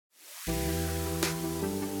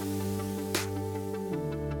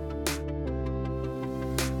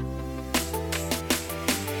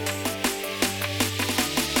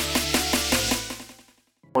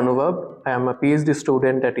I am a PhD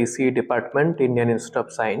student at ECE Department, Indian Institute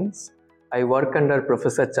of Science. I work under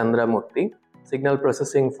Professor Chandramurthy, Signal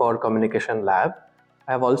Processing for Communication Lab.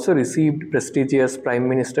 I have also received prestigious Prime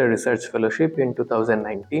Minister Research Fellowship in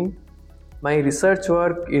 2019. My research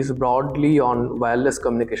work is broadly on wireless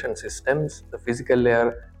communication systems, the physical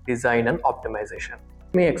layer, design and optimization.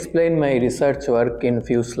 Let me explain my research work in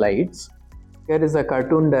few slides. Here is a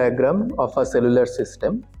cartoon diagram of a cellular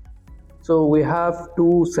system. So we have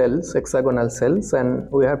two cells, hexagonal cells, and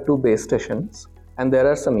we have two base stations, and there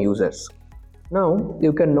are some users. Now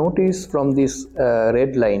you can notice from these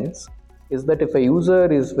red lines is that if a user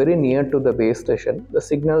is very near to the base station, the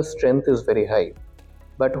signal strength is very high.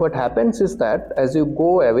 But what happens is that as you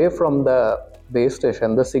go away from the base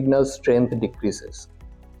station, the signal strength decreases.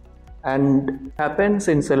 And happens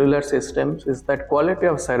in cellular systems is that quality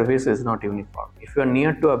of service is not uniform. If you are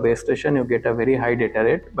near to a base station, you get a very high data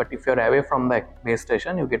rate, but if you are away from the base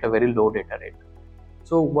station, you get a very low data rate.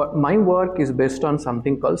 So my work is based on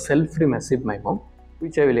something called cell-free massive MIMO,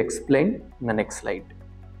 which I will explain in the next slide.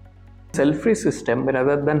 Cell-free system,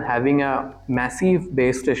 rather than having a massive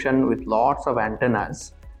base station with lots of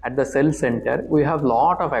antennas at the cell center, we have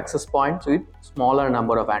lot of access points with smaller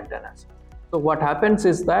number of antennas. So what happens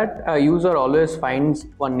is that a user always finds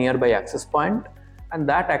one nearby access point, and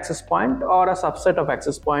that access point or a subset of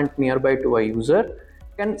access point nearby to a user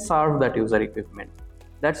can serve that user equipment.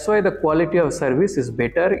 That's why the quality of service is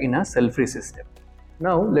better in a cell-free system.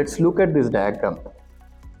 Now let's look at this diagram.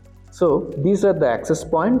 So these are the access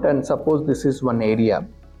point, and suppose this is one area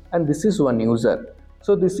and this is one user.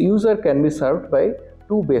 So this user can be served by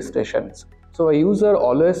two base stations. So a user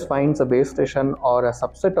always finds a base station or a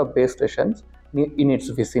subset of base stations in its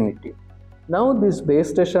vicinity. Now these base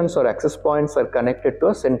stations or access points are connected to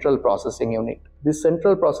a central processing unit. This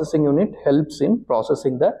central processing unit helps in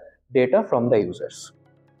processing the data from the users.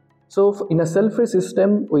 So in a cell-free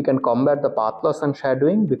system, we can combat the path loss and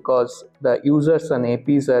shadowing because the users and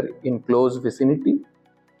APs are in close vicinity.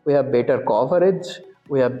 We have better coverage,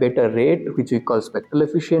 we have better rate, which we call spectral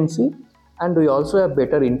efficiency, and we also have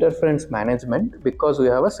better interference management because we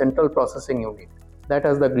have a central processing unit that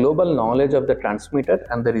has the global knowledge of the transmitted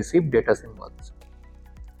and the received data symbols.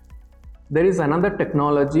 There is another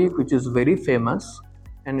technology which is very famous,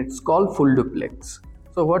 and it's called full duplex.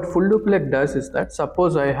 So what full duplex does is that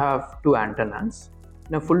suppose I have two antennas.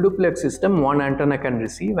 In a full duplex system, one antenna can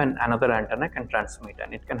receive and another antenna can transmit,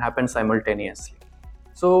 and it can happen simultaneously.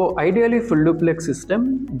 So ideally, full duplex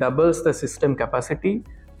system doubles the system capacity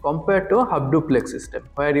compared to a hub duplex system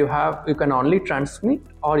where you can only transmit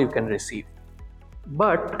or you can receive.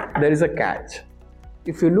 But there is a catch.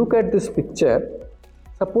 If you look at this picture,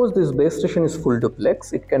 suppose this base station is full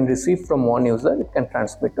duplex, it can receive from one user, it can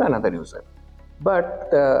transmit to another user. But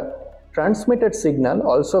the transmitted signal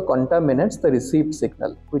also contaminates the received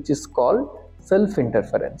signal, which is called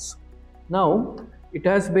self-interference. Now, it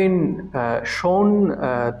has been shown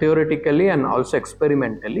theoretically and also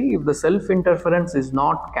experimentally, if the self-interference is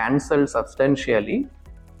not cancelled substantially,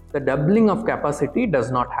 the doubling of capacity does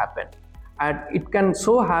not happen. And it can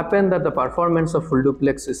so happen that the performance of full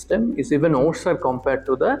duplex system is even worse compared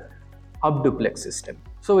to the hub duplex system.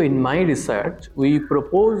 So in my research, we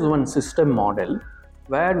propose one system model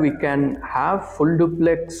where we can have full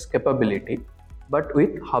duplex capability, but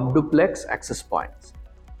with hub duplex access points.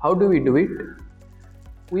 How do we do it?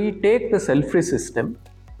 We take the cell-free system,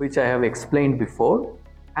 which I have explained before,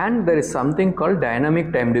 and there is something called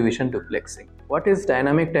dynamic time division duplexing. What is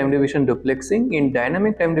dynamic time division duplexing? In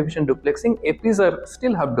dynamic time division duplexing, APs are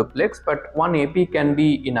still hub duplex, but one AP can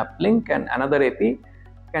be in uplink and another AP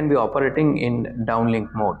can be operating in downlink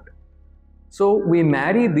mode. So we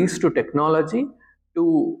marry these two technology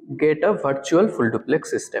to get a virtual full duplex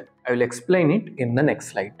system. I will explain it in the next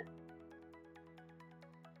slide.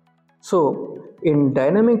 So in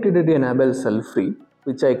dynamic TDD enabled cell-free,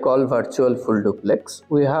 which I call virtual full duplex,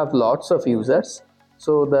 we have lots of users.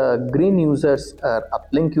 So the green users are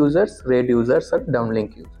uplink users, red users are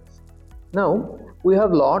downlink users. Now we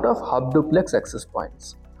have lot of hub duplex access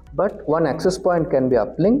points, but one access point can be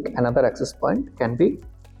uplink, another access point can be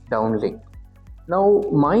downlink. Now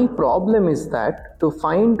my problem is that to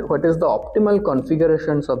find what is the optimal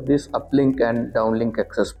configurations of this uplink and downlink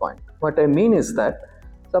access point. What I mean is that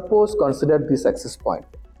suppose consider this access point.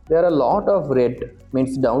 There are a lot of red,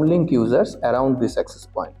 means downlink users around this access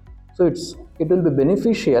point. So it will be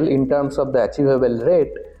beneficial in terms of the achievable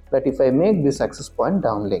rate that if I make this access point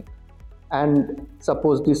downlink and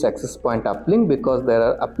suppose this access point uplink because there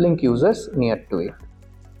are uplink users near to it.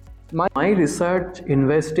 My research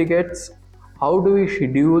investigates how do we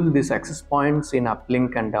schedule these access points in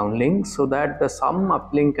uplink and downlink so that the sum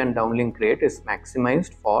uplink and downlink rate is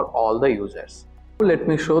maximized for all the users. Let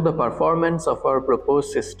me show the performance of our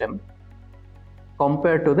proposed system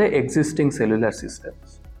compared to the existing cellular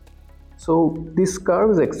systems. So this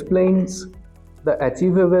curve explains the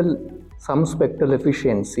achievable sum spectral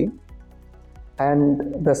efficiency,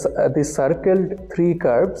 and the circled three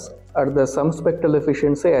curves are the sum spectral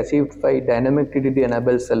efficiency achieved by dynamic TDD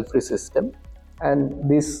enabled cell-free system, and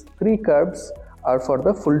these three curves are for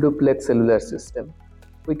the full duplex cellular system.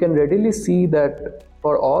 We can readily see that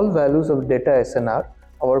for all values of data SNR,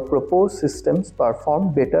 our proposed systems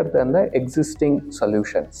perform better than the existing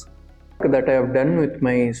solutions. That I have done with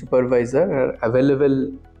my supervisor are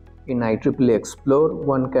available in IEEE Explore.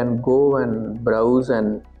 One can go and browse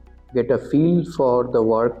and get a feel for the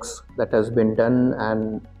works that has been done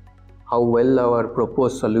and how well our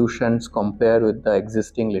proposed solutions compare with the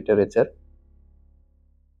existing literature.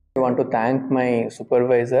 I want to thank my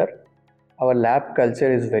supervisor. Our lab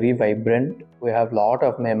culture is very vibrant. We have a lot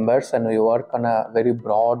of members and we work on a very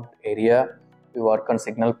broad area. We work on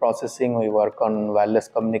signal processing, we work on wireless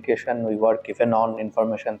communication, we work even on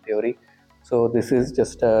information theory. So this is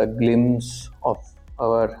just a glimpse of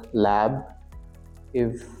our lab.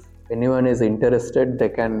 If anyone is interested, they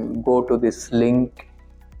can go to this link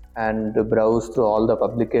and browse through all the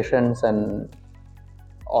publications and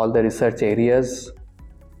all the research areas.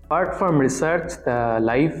 Apart from research, the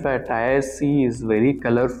life at IISc is very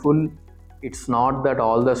colorful. It's not that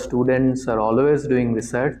all the students are always doing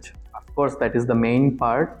research. Of course, that is the main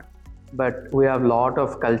part, but we have a lot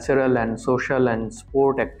of cultural and social and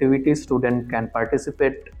sport activities. Students can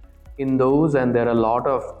participate in those, and there are a lot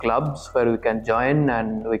of clubs where we can join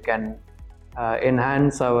and we can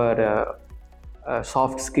enhance our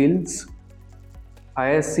soft skills.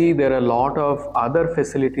 IISc, there are a lot of other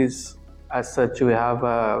facilities. As such, we have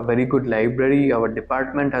a very good library. Our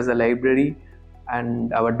department has a library,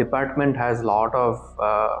 and our department has a lot of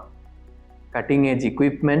cutting edge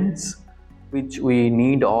equipments which we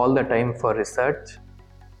need all the time for research.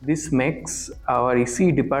 This makes our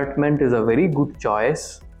ECE department is a very good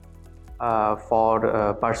choice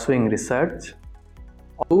for pursuing research.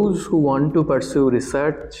 Those who want to pursue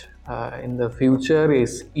research in the future,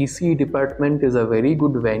 is ECE department is a very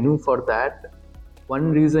good venue for that.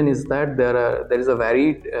 One reason is that there are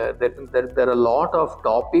a lot of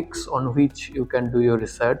topics on which you can do your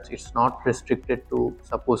research. It's not restricted to,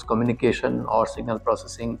 suppose, communication or signal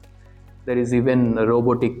processing. There is even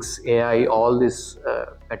robotics, AI, all these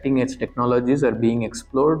cutting edge technologies are being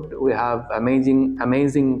explored. We have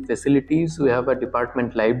amazing facilities. We have a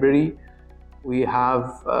department library. We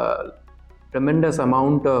have tremendous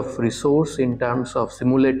amount of resource in terms of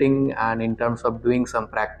simulating and in terms of doing some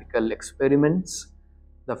practical experiments.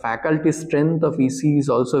 The faculty strength of ECE is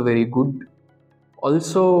also very good.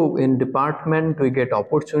 Also in department, we get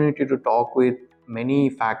opportunity to talk with many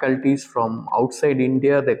faculties from outside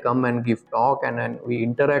India. They come and give talk, and then we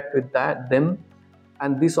interact with them.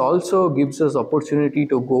 And this also gives us opportunity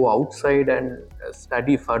to go outside and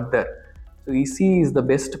study further. So ECE is the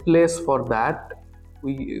best place for that.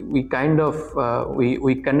 We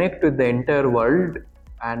connect with the entire world,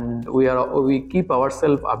 and we keep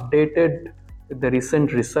ourselves updated with the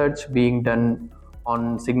recent research being done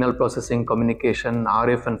on signal processing, communication,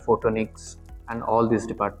 RF and photonics, and all these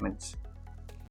departments.